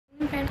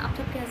Friend, आप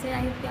सब कैसे हैं?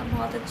 आई होप कि आप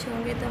बहुत अच्छे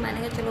होंगे। तो मैंने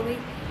कहा चलो भाई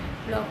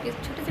ब्लॉग की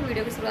छोटी सी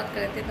वीडियो की शुरुआत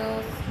कर देते। तो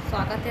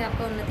स्वागत है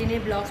आपका उन्नति ने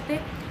ब्लॉग्स पे।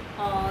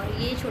 और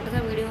ये छोटा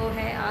सा वीडियो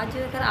है आज।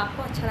 अगर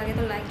आपको अच्छा लगे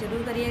तो लाइक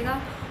ज़रूर करिएगा,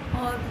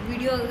 और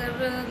वीडियो अगर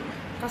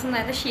पसंद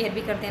आए तो शेयर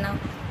भी कर देना,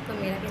 तो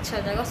मेरा भी अच्छा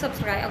हो जाएगा। और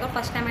सब्सक्राइब, अगर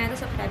फर्स्ट टाइम आया तो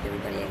सब्सक्राइब जरूर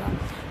करिएगा।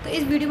 तो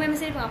इस वीडियो में मैं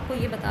सिर्फ आपको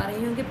ये बता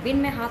रही हूँ कि बिन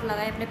में हाथ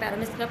लगाए अपने पैरों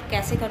में स्क्रब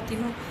कैसे करती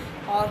हूँ,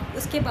 और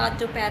उसके बाद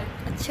जो पैर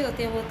अच्छे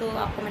होते हैं वो तो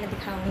आपको मैंने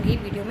दिखाऊंगी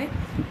वीडियो में।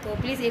 तो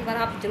प्लीज़ एक बार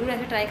आप ज़रूर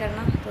ऐसे ट्राई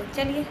करना। तो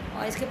चलिए,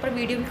 और इसके ऊपर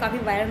वीडियो भी काफ़ी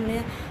वायरल हुए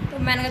हैं, तो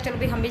मैंने कहा चलो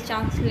भाई हम भी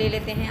चांस ले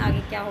लेते हैं,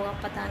 आगे क्या होगा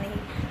पता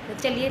नहीं। तो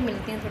चलिए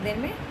मिलते हैं थोड़ी देर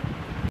में।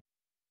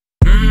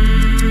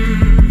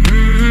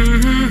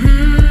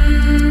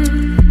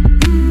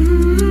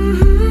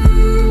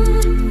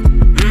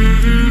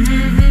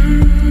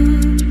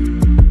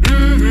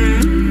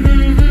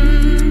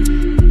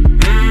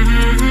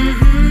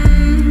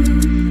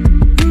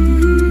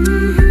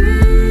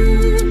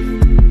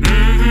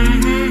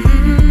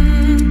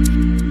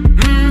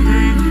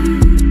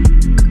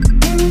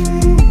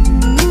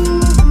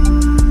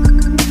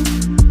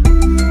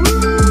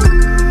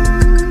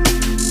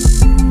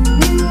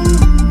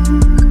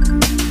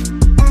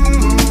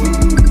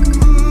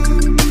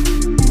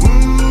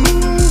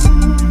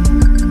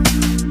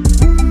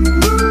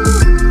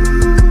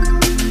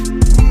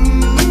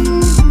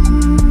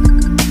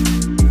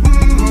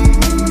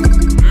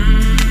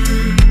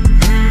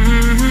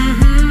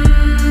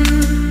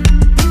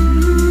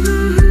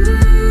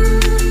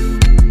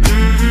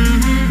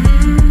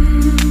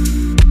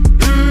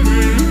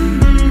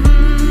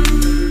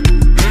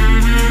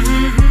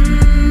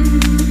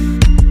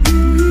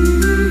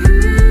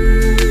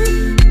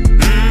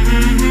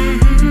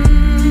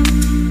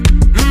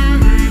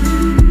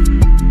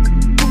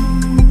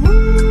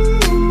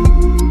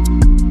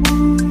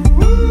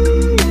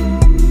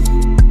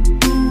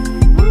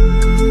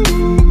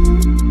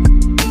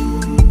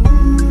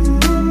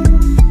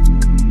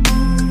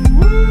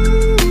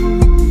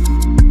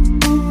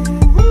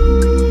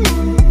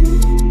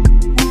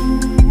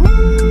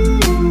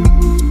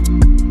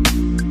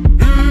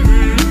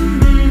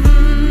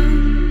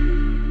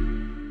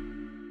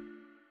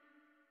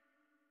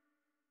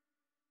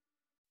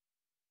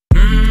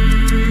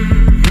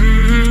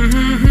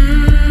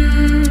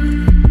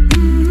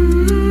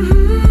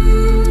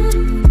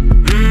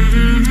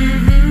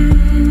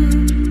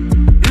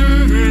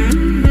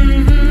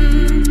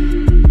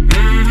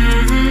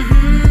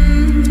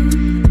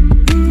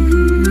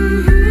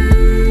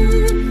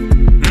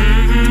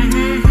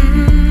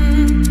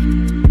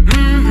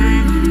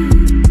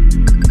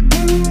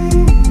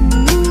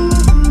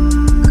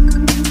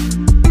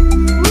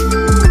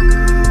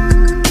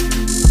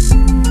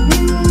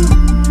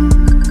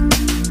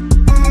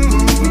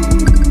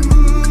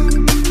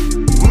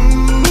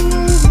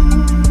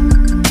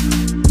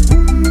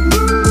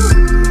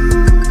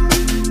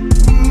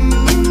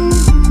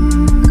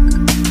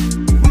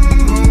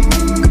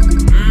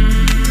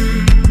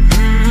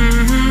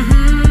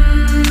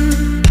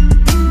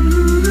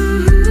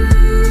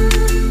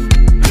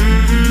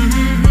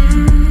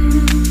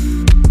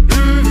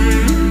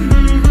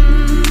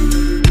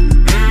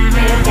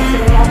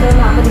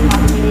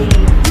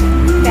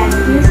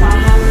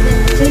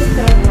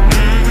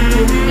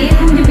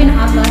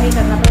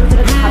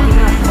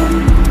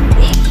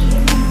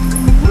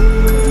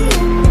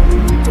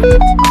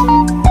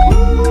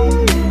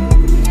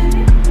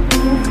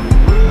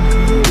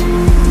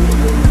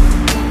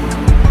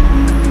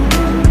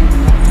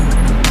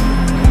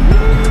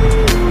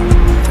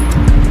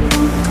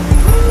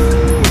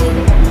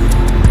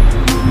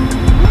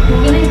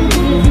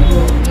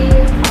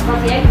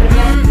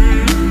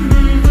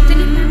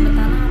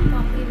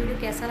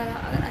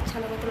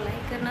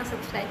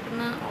 सब्सक्राइब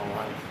करना,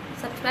 और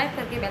सब्सक्राइब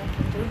करके बेल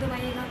आइकन जरूर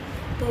दबाइएगा।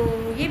 तो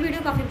ये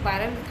वीडियो काफ़ी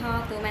वायरल था,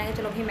 तो मैंने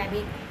चलो भी मैं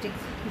भी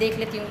देख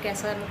लेती हूँ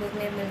कैसा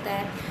मुझे मिलता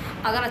है।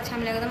 अगर अच्छा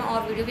मिलेगा तो मैं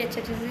और वीडियो भी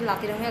अच्छे से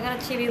लाती रहूँगी। अगर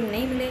अच्छे व्यू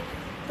नहीं मिले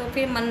तो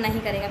फिर मन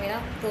नहीं करेगा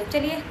मेरा। तो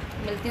चलिए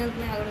मिलती हूँ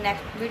अगर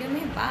नेक्स्ट वीडियो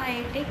में।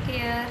 Bye, take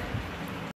care.